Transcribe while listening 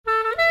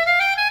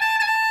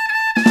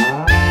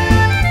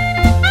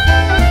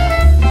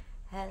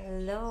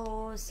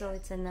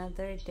It's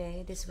another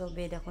day. This will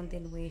be the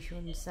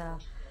continuation sa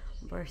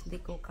birthday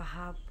ko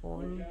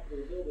kahapon.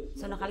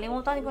 So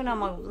nakalimutan ko na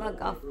mag-vlog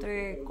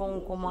after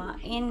kong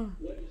kumain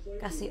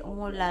kasi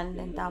umulan.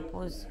 Then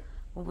tapos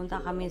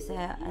pupunta kami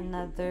sa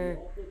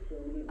another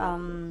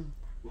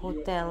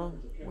hotel,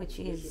 which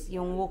is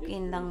yung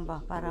walk-in lang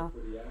ba para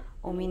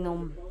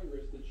uminom.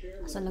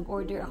 So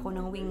nag-order ako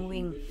ng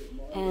wing-wing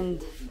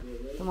and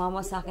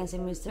tumama sa akin si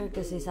Mr.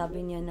 kasi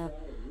sabi niya na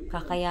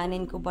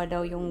kakayanin ko ba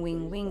daw yung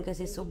wing-wing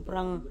kasi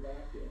sobrang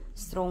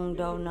strong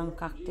daw ng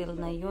cocktail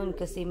na yun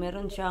kasi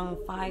meron siyang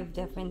 5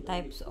 different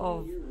types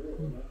of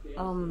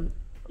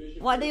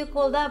what do you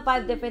call that?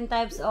 5 different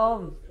types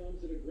of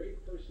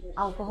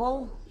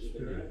alcohol?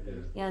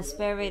 Yeah,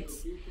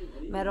 spirits.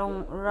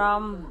 Merong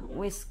rum,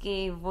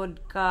 whiskey,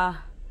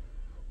 vodka,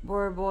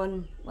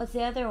 bourbon. What's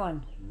the other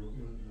one?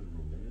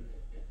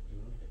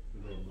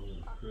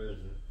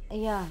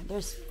 Yeah,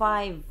 there's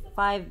 5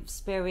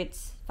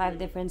 spirits,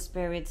 5 different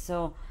spirits.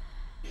 So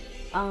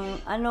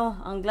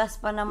ang glass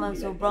pa naman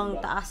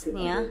sobrang taas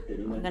niya.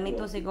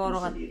 Ganito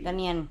siguro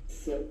ganyan.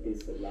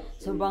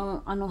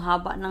 Sobrang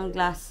haba ng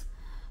glass.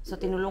 So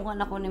tinulungan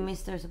ako ni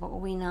Mr. sa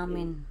pag-uwi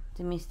namin.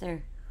 Si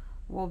Mr.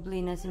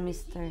 Wobbly na si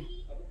Mr.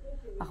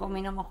 Ako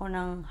minom ako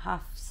ng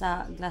half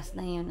sa glass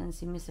na yun and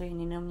si Mr.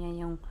 ininom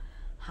niya yung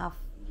half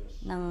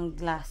ng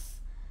glass.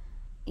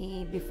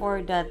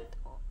 Before that,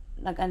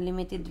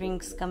 nag-unlimited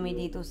drinks kami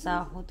dito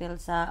sa hotel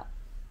sa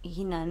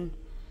Ihinan.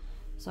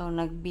 So,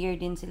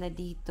 nag-beer din sila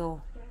dito.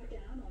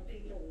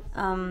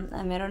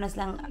 Meron na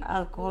silang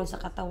alcohol sa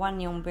katawan,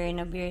 yung beer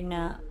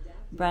na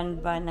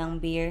brand ba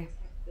ng beer.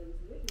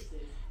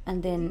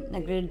 And then,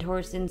 nag-Red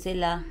Horse din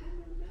sila.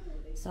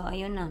 So,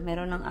 ayun na,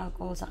 meron ng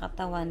alcohol sa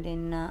katawan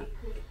din na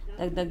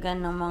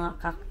dagdagan ng mga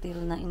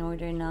cocktail na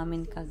in-order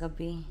namin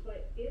kagabi.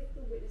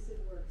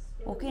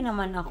 Okay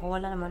naman ako,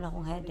 wala naman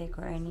akong headache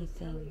or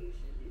anything.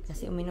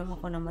 Kasi uminom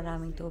ako ng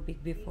maraming tubig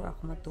before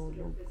ako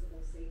matulog.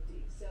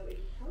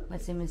 But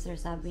si Mr.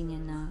 sabi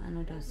niya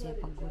na daw siya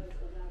pagod.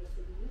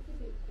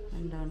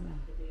 Andun na.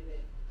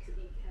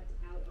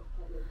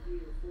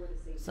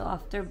 So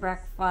after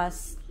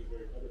breakfast,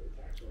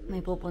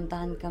 may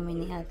pupuntahan kami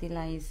ni Ate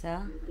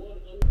Liza.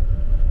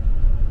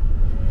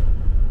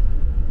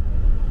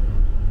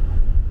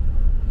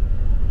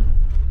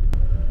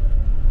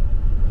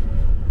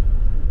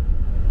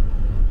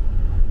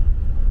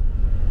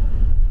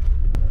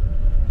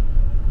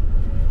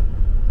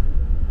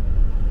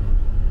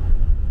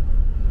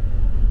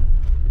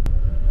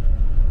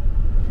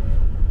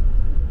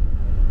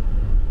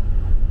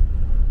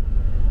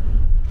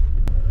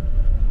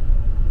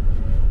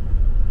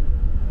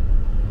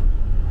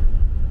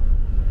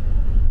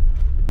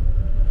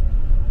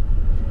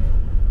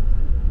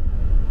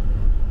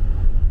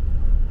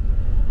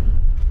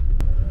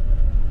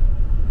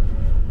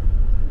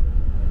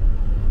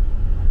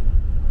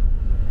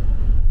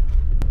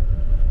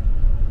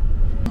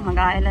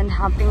 Mag-island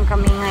hopping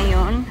kami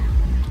ngayon.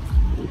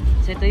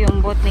 So ito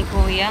yung boat ni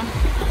Kuya.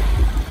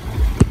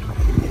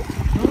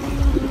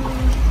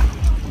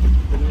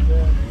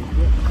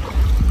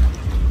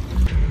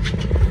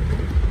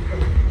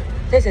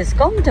 This is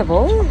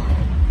comfortable.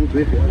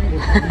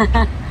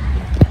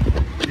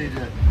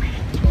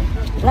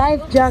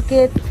 Life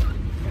jacket.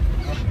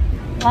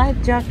 Life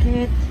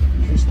jacket.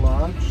 It's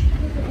large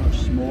or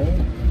small.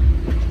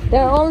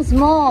 They're all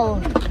small.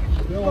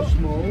 They're all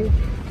small.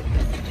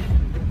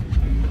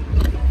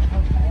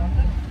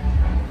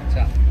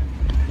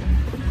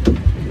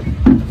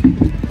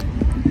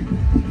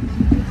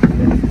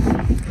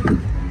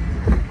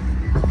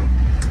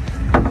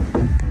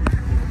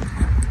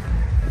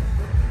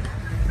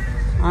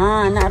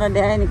 Nara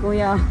de ni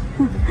Kuya.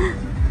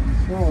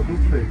 Oh,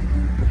 good.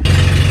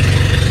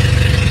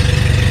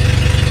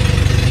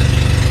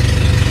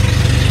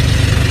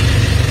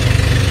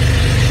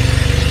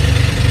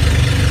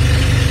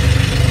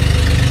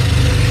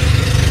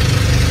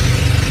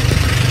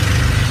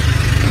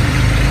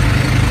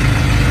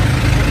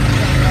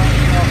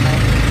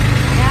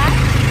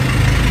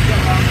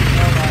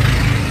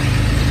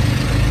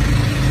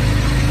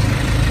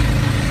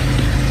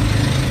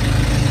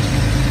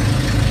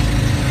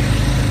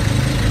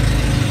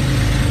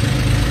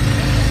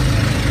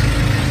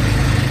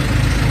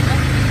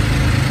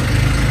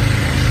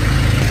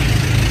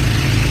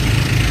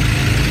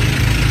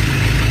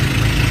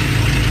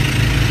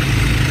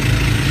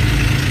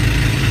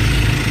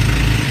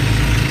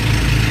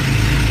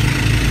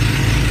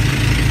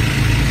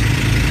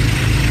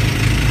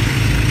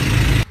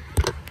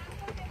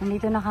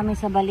 Nandito na kami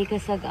sa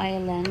Balikasag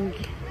Island.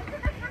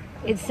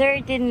 It's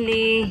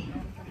certainly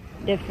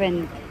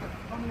different.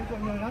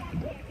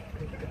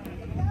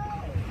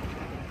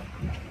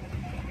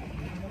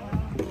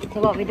 So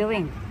what are we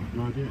doing?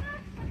 No idea.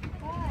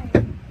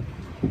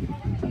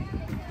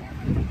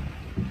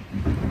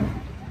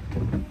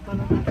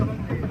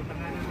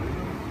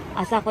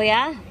 Asa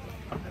Kuya?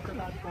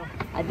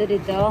 Ado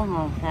dito.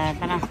 Oh,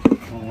 tara.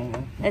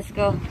 Let's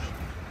go.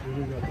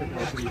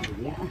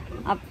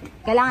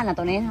 Kailangan na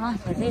to na yun, ha?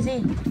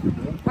 Sisi.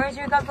 Where's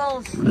your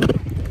goggles?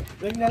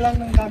 Bring na lang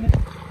ng gamit.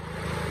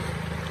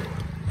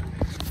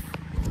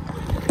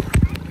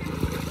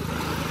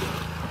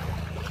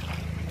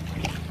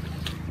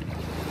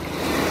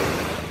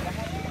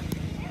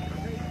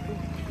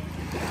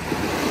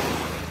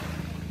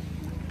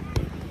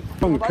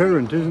 Strong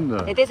current, isn't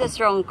there? It is a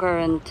strong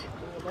current.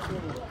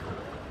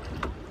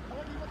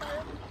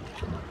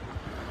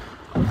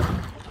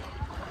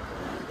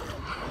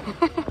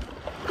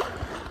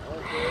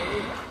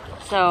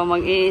 So,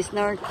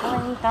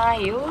 mag-i-snorkeling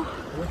tayo.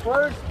 The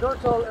first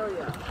turtle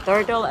area.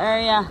 Turtle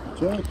area.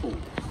 Careful.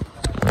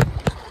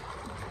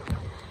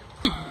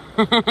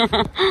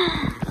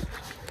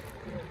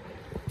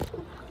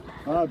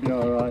 I'll be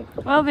alright.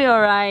 We'll be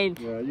alright.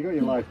 Yeah, you got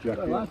your life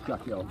jacket. Life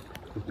jacket on.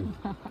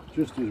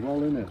 Just as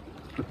well, innit?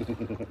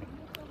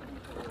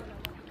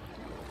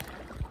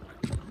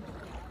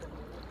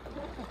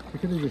 We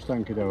could have just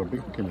anchored our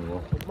big canoe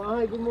off.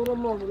 Mahay, gumura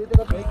mo.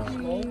 Magkita ka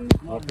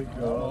I'll pick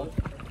you up.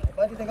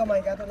 Pati ka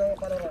may gato ng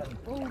palaran.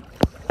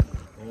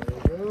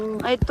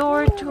 Ay,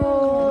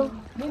 turtle.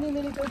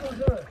 Mini turtle,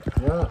 sir.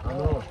 Yeah, I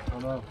know.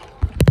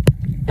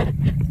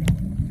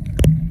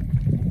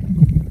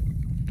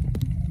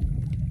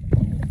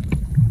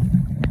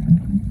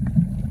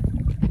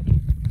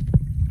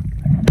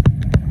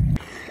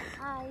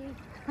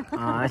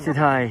 I said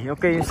hi.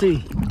 Okay, you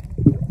see.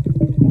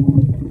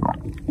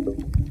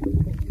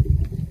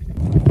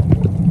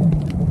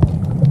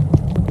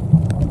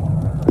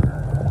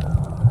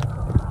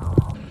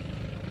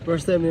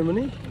 First time mo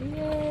ni?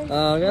 Yes.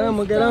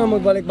 Kailangan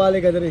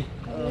magbalik-balik ka diri.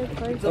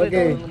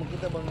 Okay.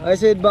 I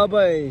said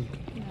bye-bye.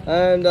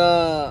 And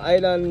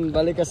island,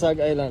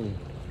 Balikasag Island.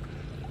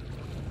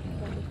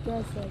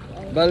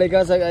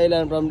 Balikasag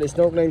Island from the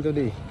snorkeling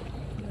today.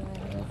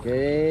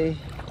 Okay.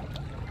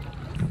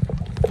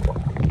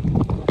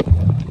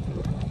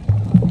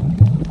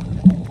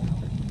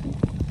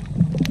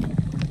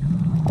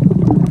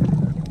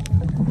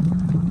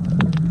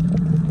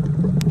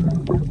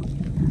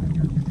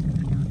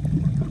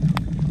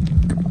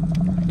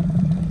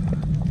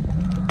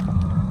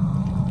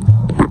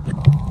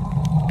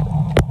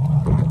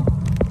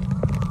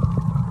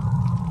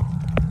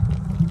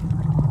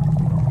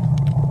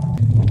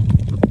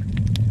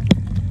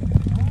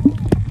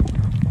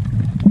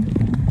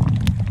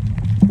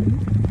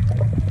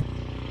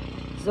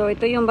 So,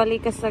 ito yung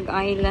Balikasag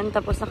Island.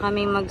 Tapos na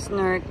kami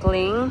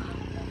mag-snorkeling.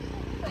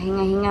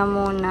 Hinga-hinga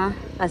muna.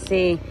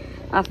 Kasi,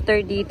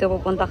 after dito,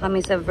 pupunta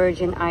kami sa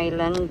Virgin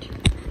Island.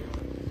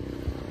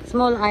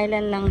 Small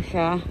island lang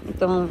siya.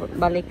 Itong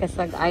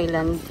Balikasag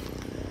Island.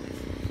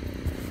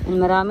 And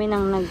marami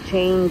nang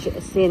nag-change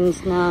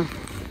since na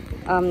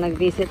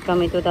nag-visit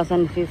kami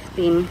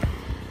 2015.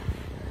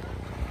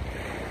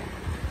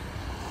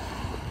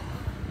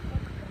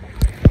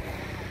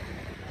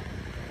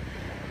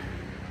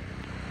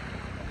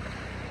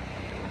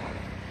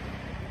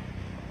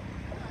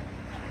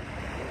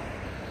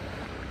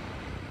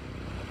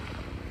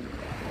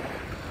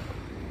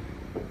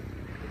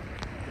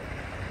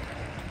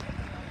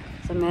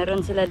 So,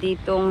 meron sila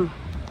ditong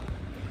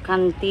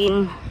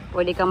canteen.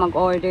 Pwede ka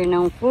mag-order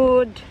ng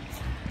food,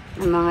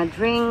 ng mga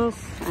drinks,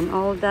 and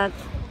all that.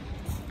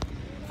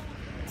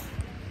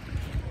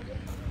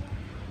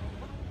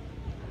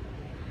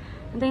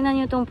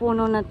 Tingnan nyo itong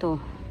puno na to.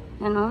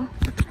 Ano?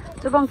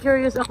 Sobrang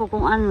curious ako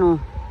kung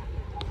ano.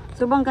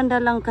 Sobrang ganda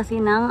lang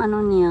kasi ng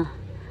ano niya.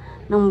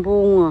 Ng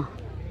bunga.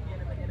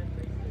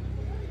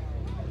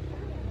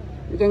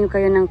 Bigyan nyo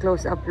kayo ng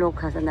close-up look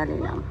ha. Sandali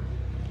lang.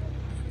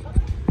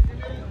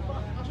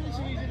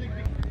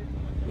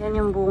 Yan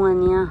yung bunga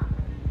niya.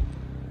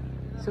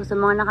 So, sa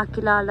mga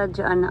nakakilala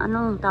dyan,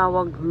 anong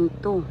tawag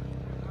nito?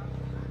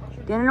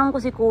 Tinanong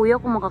ko si kuya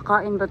kung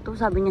makakain ba to.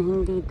 Sabi niya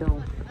hindi daw.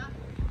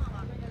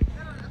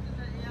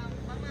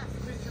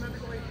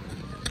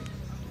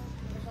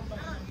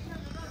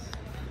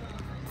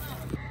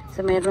 So,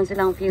 meron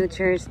silang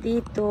futures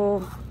dito.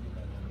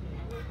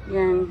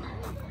 Yan.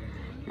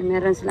 And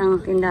meron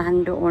silang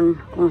tindahan doon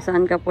kung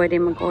saan ka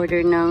pwede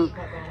mag-order ng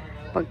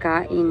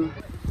pagkain.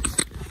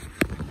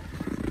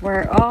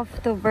 We're off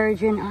to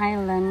Virgin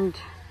Island.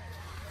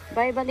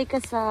 Bye,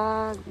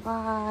 Balikasag.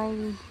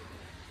 Bye.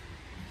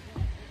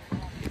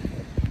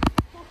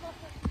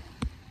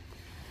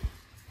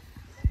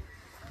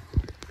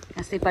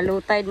 Kasi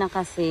palutide na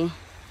kasi.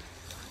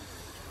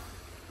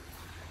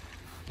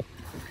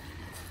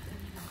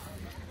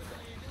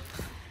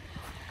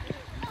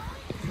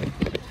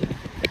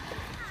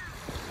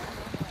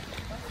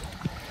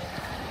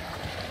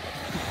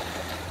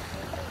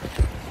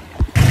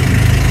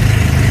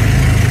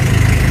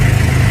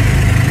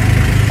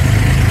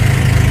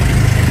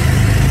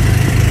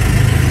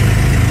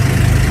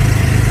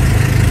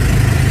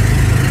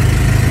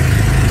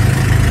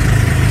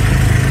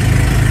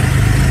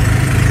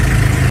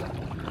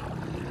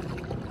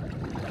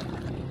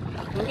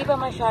 Hindi pa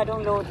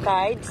masyadong low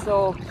tide,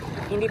 so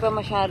hindi pa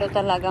masyado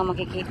talaga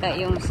makikita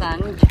yung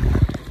sand.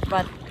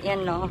 But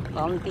yan no,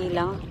 kaunti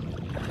lang.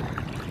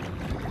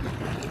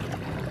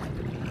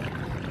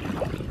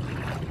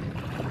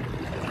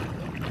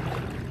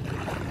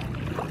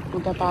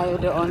 Punta tayo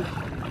doon.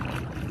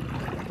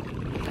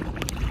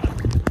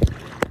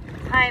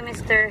 Hi,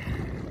 mister.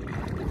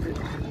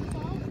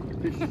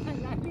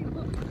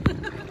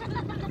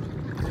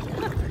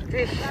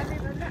 Fish.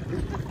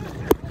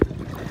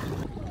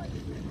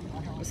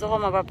 Gusto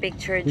ko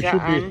mapapicture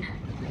dyan.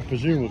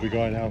 presume we'll be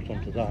going out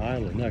onto that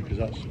island now, because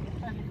that's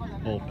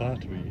all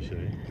part of it, you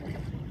see.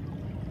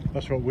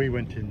 That's what we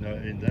went in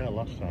there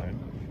last time.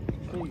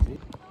 Crazy.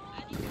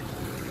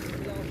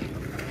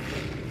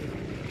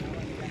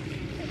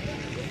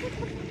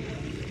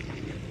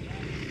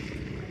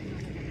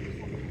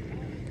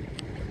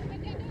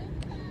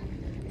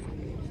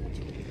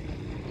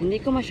 Hindi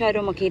ko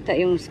masyado makita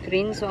yung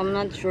screen, so I'm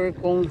not sure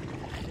kung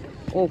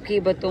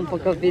okay ba tong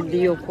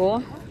pagka-video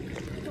ko.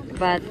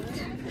 But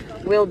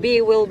will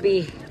be.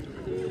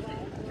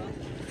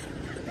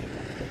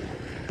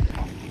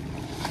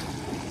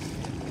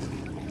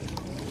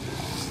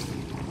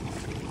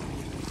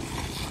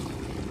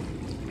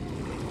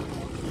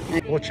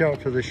 Watch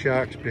out for the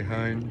sharks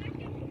behind.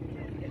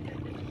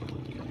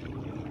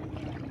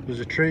 There's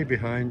a tree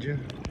behind you.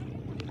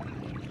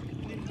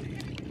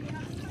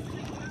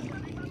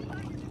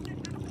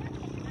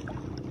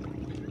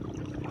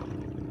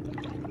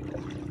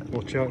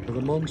 Watch out for the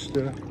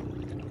monster.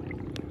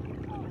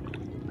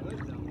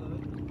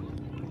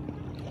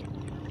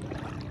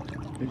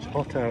 It's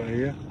hot out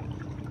here.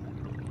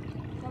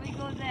 Shall we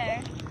go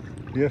there?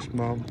 Yes,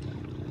 Mum.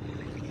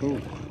 Oh,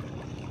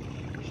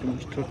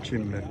 someone's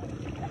touching me.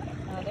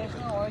 No, there's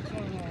no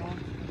orchard here.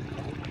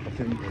 I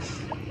think this.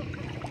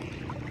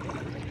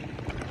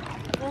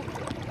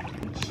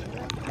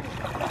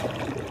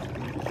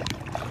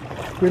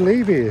 We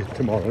leave here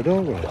tomorrow,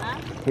 don't we? Huh?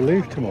 We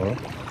leave tomorrow.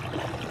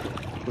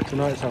 But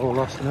tonight's our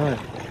last night.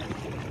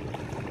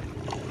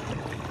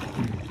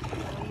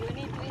 You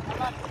need to eat a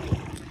lot.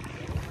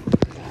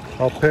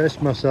 I'll pace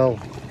myself.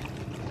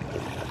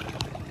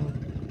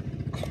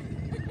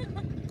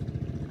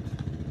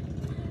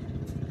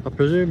 I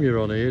presume you're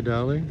on here,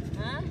 darling.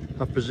 Huh?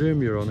 I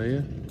presume you're on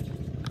here.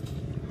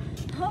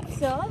 Hope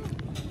so.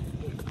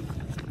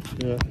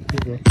 Yeah, you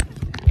go.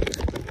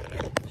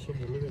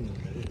 Somebody living in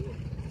there, look.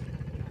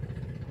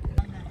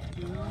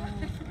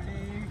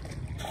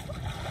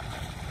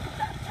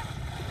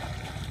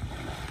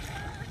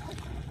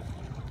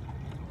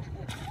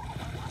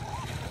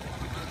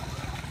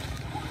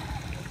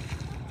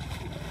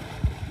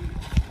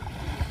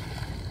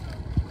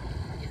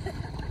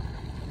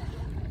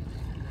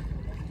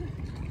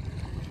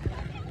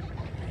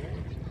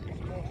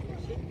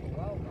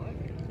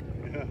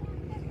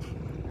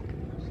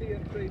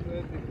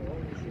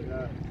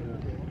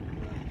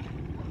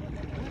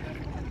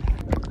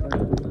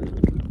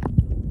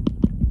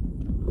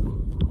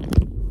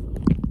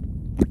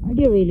 Are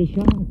they really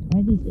sharp?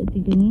 Are these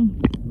tigani?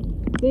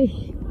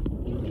 Fish.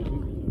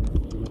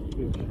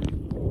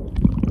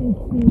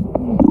 Fish.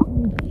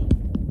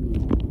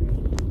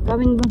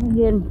 Coming back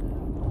again.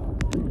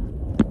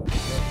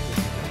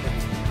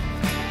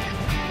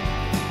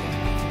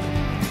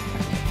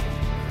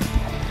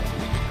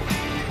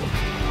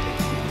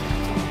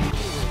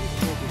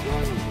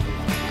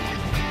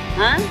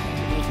 Huh?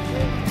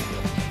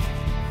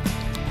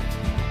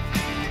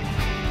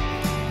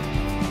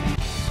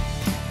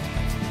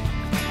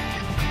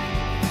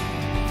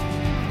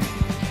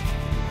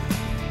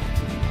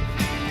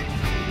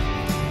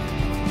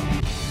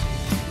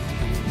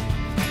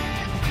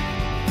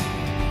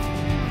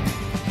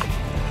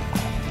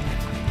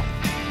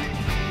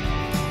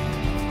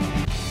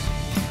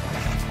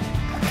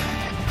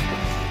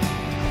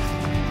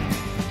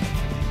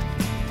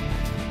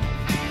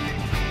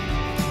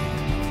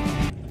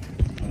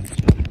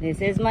 This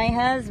is my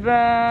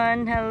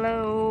husband.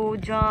 Hello,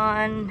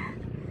 John.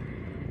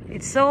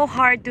 It's so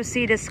hard to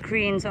see the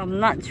screen, so I'm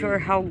not sure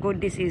how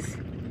good this is.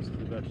 It's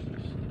the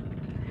bestest.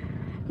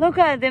 Look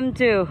at them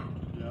too.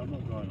 Yeah, I'm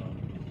not going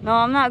on. No,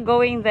 I'm not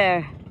going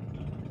there.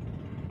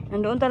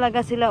 Nandoon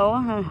talaga sila,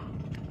 oh.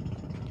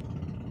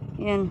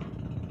 Yan.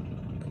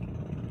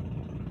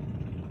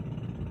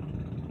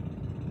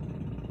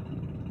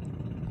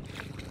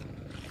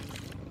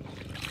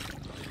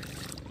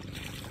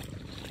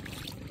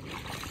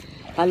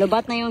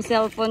 Palubat na yung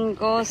cellphone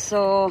ko,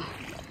 so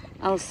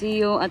I'll see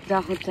you at the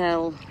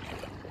hotel.